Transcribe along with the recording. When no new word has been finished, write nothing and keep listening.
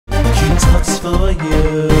for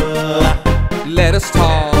you. Let us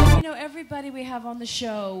talk. You know, everybody we have on the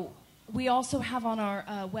show, we also have on our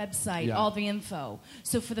website all the info.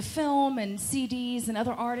 So for the film and CDs and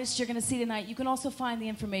other artists you're going to see tonight, you can also find the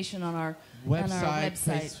information on our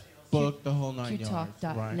website. Facebook, the whole 9 yards.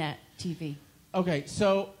 Qtalk.net TV. Okay,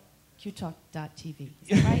 so... Qtalk.tv. Is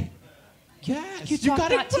that right? Yes, Qtalk. you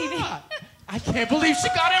got it right. I can't believe she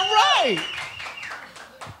got it right.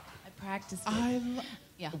 I practiced it.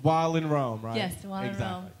 While in Rome, right? Yes, while in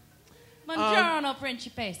exactly. Rome. Buongiorno,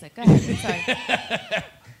 Principessa. Go ahead.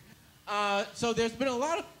 Sorry. So there's been a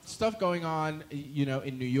lot of stuff going on, you know,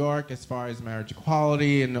 in New York as far as marriage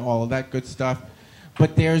equality and all of that good stuff.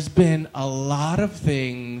 But there's been a lot of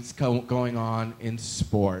things going on in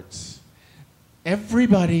sports.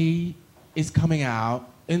 Everybody is coming out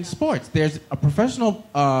in sports. There's a professional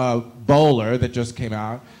bowler that just came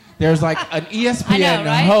out. There's like an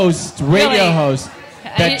ESPN host, radio host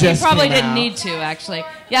that just You probably came didn't out. need to, actually.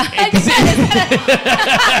 Yeah.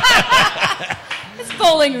 Is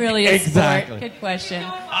bowling really a sport? Good question.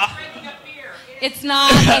 It's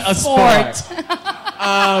not a sport.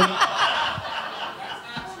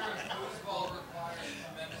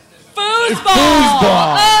 Foosball.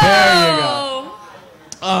 Oh. There you go.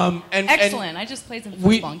 Excellent. I just played some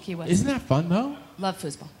foosball in Key West. Isn't that fun, though? Love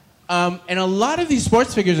foosball. And a lot of these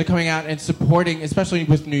sports figures are coming out and supporting, especially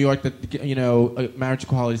with New York, that marriage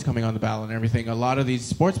equality is coming on the ballot and everything. A lot of these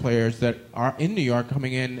sports players that are in New York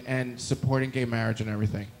coming in and supporting gay marriage and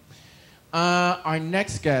everything. Our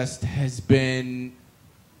next guest has been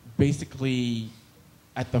basically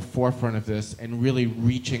at the forefront of this and really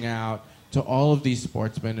reaching out to all of these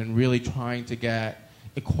sportsmen and really trying to get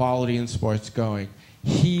equality in sports going.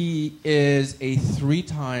 He is a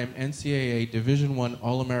 3-time NCAA Division I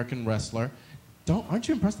All-American wrestler. Aren't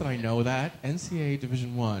you impressed that I know that? NCAA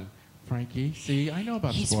Division I. Frankie, see, I know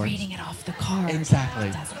about sports. He's reading it off the card.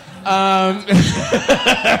 Exactly.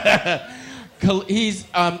 He's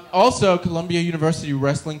also Columbia University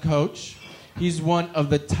wrestling coach. He's one of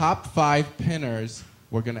the top 5 pinners.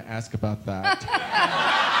 We're going to ask about that.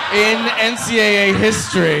 In NCAA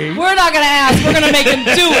history. We're not going to ask. We're going to make him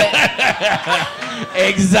do it.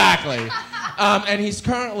 Exactly. And he's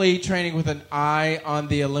currently training with an eye on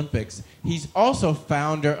the Olympics. He's also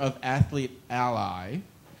founder of Athlete Ally.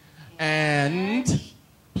 And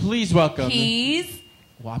please welcome... Wait,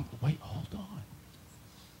 hold on.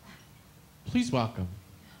 Please welcome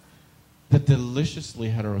the deliciously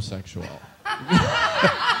heterosexual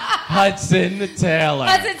Hudson Taylor.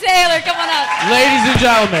 Hudson Taylor, come on up. Ladies and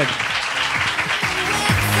gentlemen.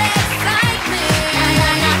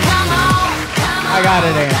 I got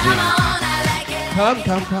it, Angie. Come.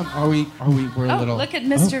 We're a little... Look at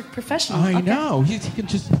Mr. Professional. I know. He can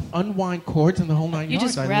just unwind cords and the whole 9 yards. You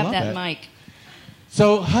just grab that mic.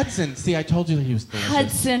 So, Hudson, see, I told you that he was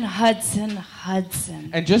delicious. Hudson.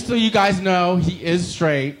 And just so you guys know, he is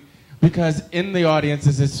straight because in the audience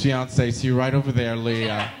is his fiancée. See, right over there, Lea.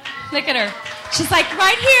 Look at her. She's like,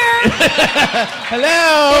 right here.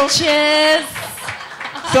 Hello. Bitches.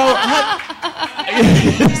 So,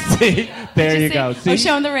 see, there you go. See? Oh,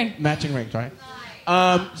 showing the ring. Matching rings, right?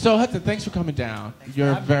 So, Hudson, thanks for coming down. It's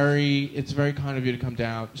very kind of you to come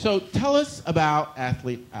down. So, tell us about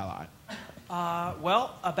Athlete Ally.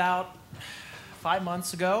 Well, about 5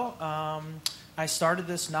 months ago, I started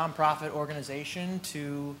this nonprofit organization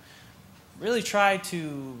to really try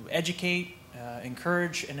to educate,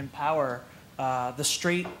 encourage, and empower the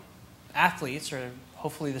straight athletes, or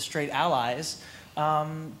hopefully the straight allies,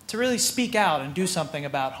 to really speak out and do something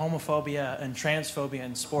about homophobia and transphobia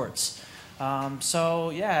in sports.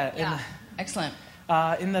 Excellent.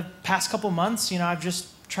 In the past couple months, I've just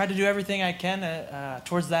tried to do everything I can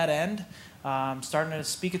towards that end. Starting to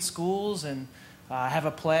speak at schools, and have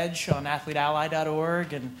a pledge on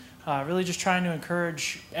athleteally.org, and really just trying to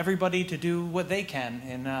encourage everybody to do what they can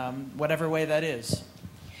in whatever way that is.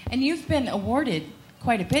 And you've been awarded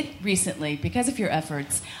quite a bit recently because of your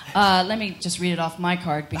efforts. Let me just read it off my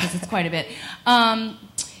card because it's quite a bit.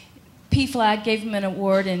 PFLAG gave him an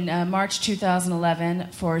award in March 2011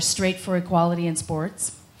 for Straight for Equality in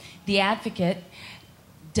Sports. The Advocate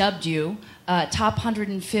dubbed you top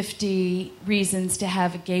 150 reasons to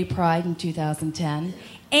have a gay pride in 2010.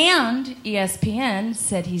 And ESPN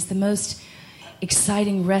said he's the most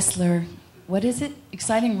exciting wrestler. What is it?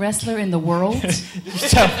 Exciting wrestler in the world?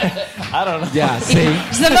 I don't know. Yeah, see?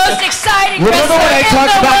 He's the most exciting Remember wrestler when I in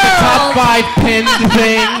talked the about world? the top 5 pinned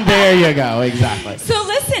thing? There you go, exactly. So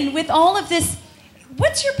listen, with all of this,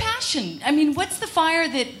 what's your passion? I mean, what's the fire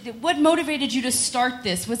what motivated you to start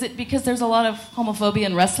this? Was it because there's a lot of homophobia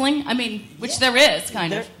in wrestling? I mean, which there is,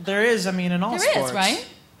 kind of. There is, in all sports. There is, right?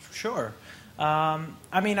 Sure.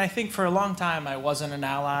 I mean, I think for a long time I wasn't an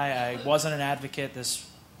ally. I wasn't an advocate. This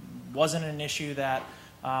wasn't an issue that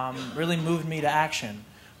really moved me to action.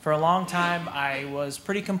 For a long time, I was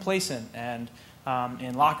pretty complacent, and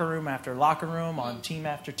in locker room after locker room, on team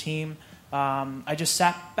after team, I just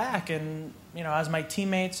sat back and, as my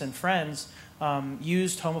teammates and friends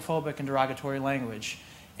used homophobic and derogatory language.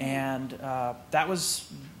 And that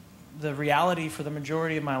was the reality for the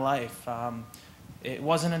majority of my life. It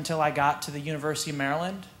wasn't until I got to the University of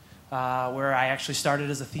Maryland, where I actually started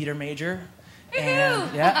as a theater major.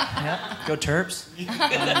 And yeah, go Terps.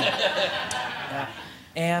 Yeah.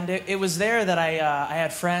 And it was there that I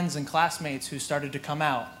had friends and classmates who started to come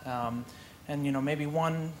out. And maybe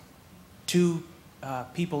 1, 2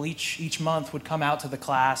 people each month would come out to the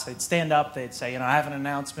class. They'd stand up, they'd say, I have an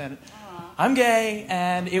announcement. I'm gay.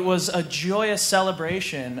 And it was a joyous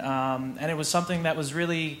celebration. And it was something that was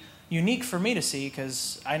really unique for me to see,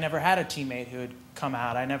 because I never had a teammate who had come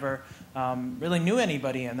out. I never really knew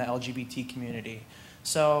anybody in the LGBT community.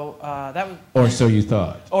 So that was... Or so you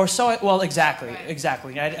thought. Or so, well, exactly.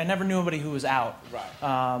 I never knew anybody who was out.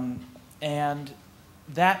 Right. And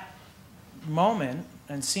that moment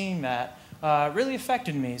and seeing that really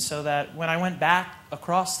affected me, so that when I went back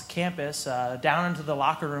across the campus, down into the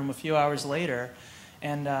locker room a few hours later,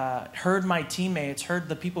 and heard my teammates, heard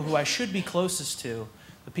the people who I should be closest to,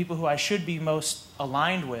 the people who I should be most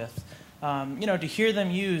aligned with, to hear them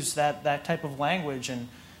use that type of language and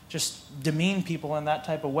just demean people in that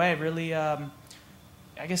type of way really, I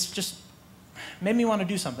guess, just made me want to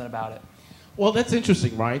do something about it. Well, that's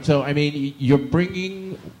interesting, right? So, I mean, you're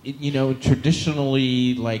bringing,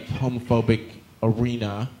 traditionally, like, homophobic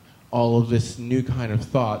arena, all of this new kind of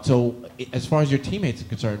thought. So, as far as your teammates are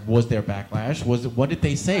concerned, was there backlash? What did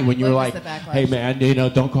they say when you were like, hey, man,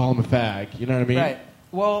 don't call him a fag? You know what I mean? Right.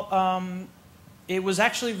 Well, it was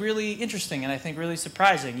actually really interesting and I think really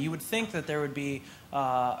surprising. You would think that there would be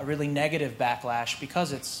a really negative backlash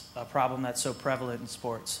because it's a problem that's so prevalent in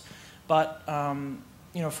sports. But,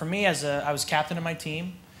 for me, I was captain of my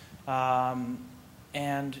team,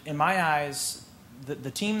 and in my eyes,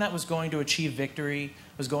 the team that was going to achieve victory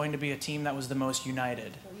was going to be a team that was the most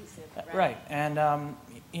united. Right. And,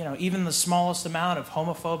 even the smallest amount of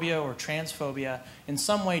homophobia or transphobia in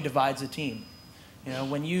some way divides a team.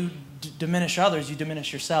 When you diminish others, you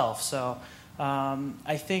diminish yourself. So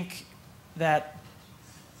I think that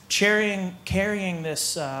carrying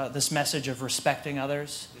this message of respecting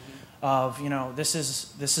others, of this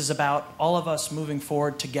is about all of us moving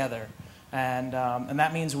forward together, and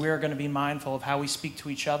that means we're going to be mindful of how we speak to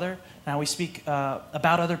each other and how we speak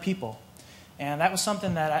about other people. And that was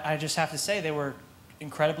something that I just have to say they were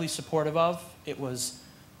incredibly supportive of. It was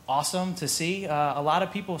awesome to see. A lot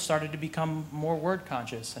of people started to become more word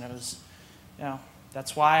conscious, and it was,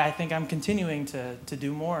 that's why I think I'm continuing to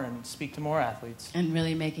do more and speak to more athletes. And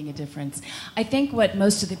really making a difference. I think what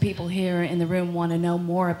most of the people here in the room want to know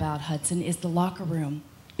more about, Hudson, is the locker room.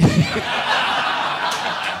 Am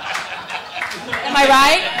I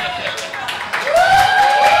right?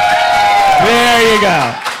 There you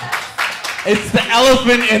go. It's the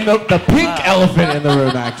elephant in the pink elephant in the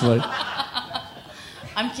room, actually.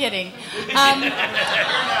 I'm kidding. No,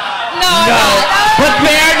 but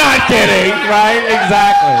they're not kidding, right?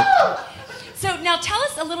 Exactly. So now tell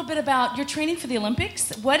us a little bit about your training for the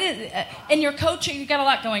Olympics. What is and your coaching? You've got a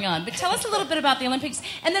lot going on, but tell us a little bit about the Olympics.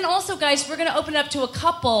 And then also, guys, we're going to open it up to a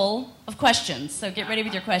couple of questions. So get ready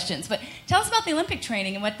with your questions. But tell us about the Olympic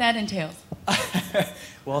training and what that entails.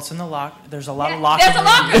 Well, it's in the locker. There's a lot of locker rooms. There's a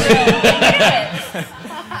locker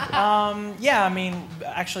room. Yeah, I mean,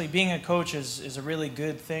 actually, being a coach is a really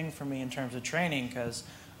good thing for me in terms of training, because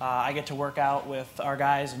I get to work out with our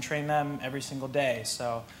guys and train them every single day.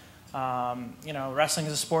 So, wrestling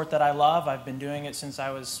is a sport that I love. I've been doing it since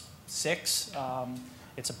I was 6.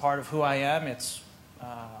 It's a part of who I am. It's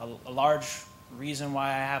a large reason why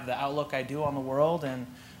I have the outlook I do on the world, and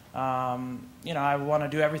I want to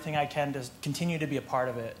do everything I can to continue to be a part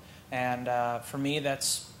of it. And for me,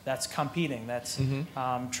 that's competing. That's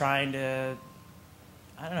trying to,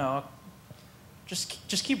 I don't know,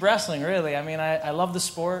 just keep wrestling, really. I mean, I love the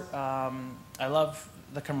sport. I love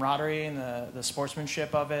the camaraderie and the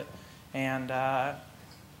sportsmanship of it. And I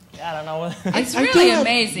don't know. It's really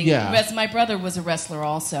amazing. Yeah. My brother was a wrestler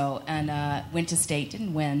also, and went to state,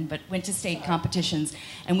 didn't win, but went to state competitions,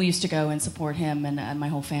 and we used to go and support him and my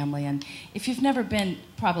whole family. And if you've never been,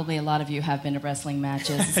 probably a lot of you have been to wrestling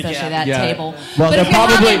matches, especially that table. Well, but if you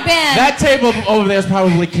haven't been, that table over there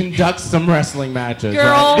probably conducts some wrestling matches.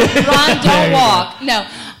 Girl, right? run, don't walk. No,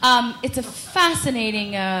 it's a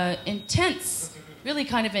fascinating, intense, really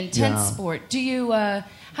kind of intense sport. Do you?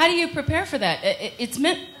 How do you prepare for that? It's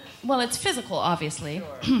meant, well, it's physical, obviously.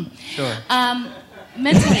 Sure.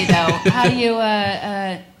 Mentally, though, how do you,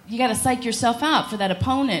 you got to psych yourself out for that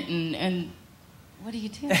opponent, and what do you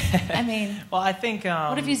do? I mean, well, I think.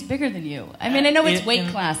 What if he's bigger than you? I mean, I know it's weight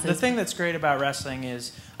classes. The thing that's great about wrestling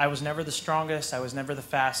is I was never the strongest, I was never the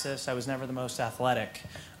fastest, I was never the most athletic.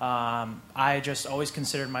 I just always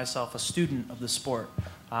considered myself a student of the sport.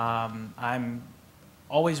 I'm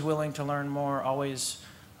always willing to learn more, always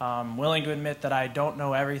willing to admit that I don't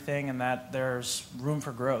know everything and that there's room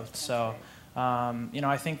for growth. So, you know,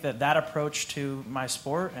 I think that approach to my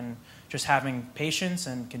sport and just having patience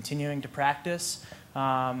and continuing to practice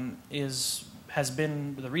has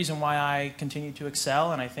been the reason why I continue to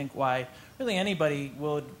excel, and I think why really anybody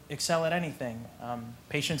would excel at anything.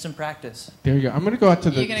 Patience and practice. There you go. I'm going to go out to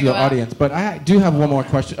the audience, but I do have one more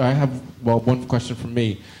question. I have, well, one question from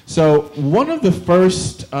me. So one of the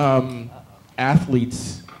first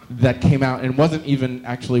athletes that came out, and wasn't even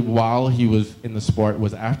actually while he was in the sport,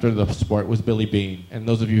 was after the sport, was Billy Beane. And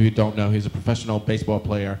those of you who don't know, he's a professional baseball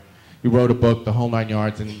player. He wrote a book, The Whole Nine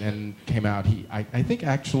Yards, and came out. I think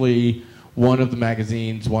actually one of the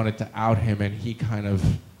magazines wanted to out him, and he kind of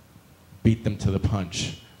beat them to the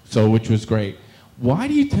punch, so which was great. Why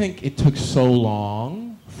do you think it took so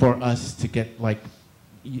long for us to get, like,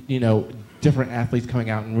 you know, different athletes coming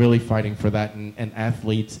out and really fighting for that, and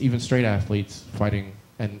athletes, even straight athletes, fighting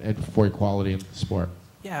and for equality in the sport?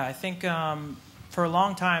 Yeah, I think for a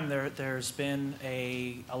long time there's been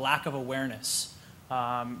a lack of awareness.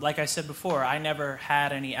 Like I said before, I never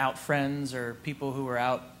had any out friends or people who were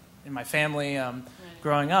out in my family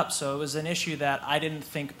growing up, so it was an issue that I didn't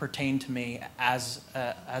think pertained to me as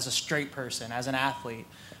a straight person, as an athlete.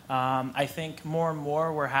 I think more and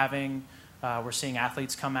more we're seeing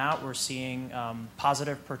athletes come out, we're seeing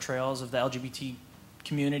positive portrayals of the LGBT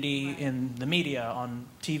community in the media, on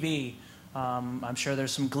TV. I'm sure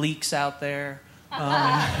there's some gleeks out there.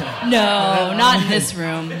 No, not in this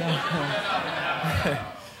room.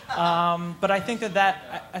 But I think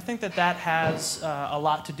that has a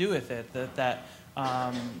lot to do with it. That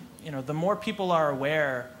you know, the more people are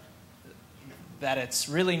aware that it's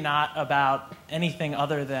really not about anything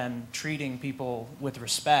other than treating people with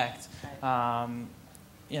respect.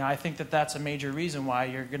 You know, I think that's a major reason why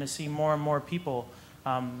you're going to see more and more people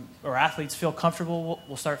or athletes feel comfortable.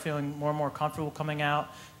 We'll start feeling more and more comfortable coming out,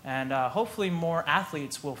 and hopefully more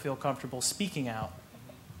athletes will feel comfortable speaking out.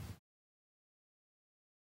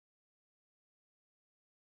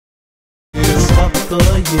 It's up for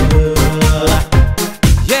you.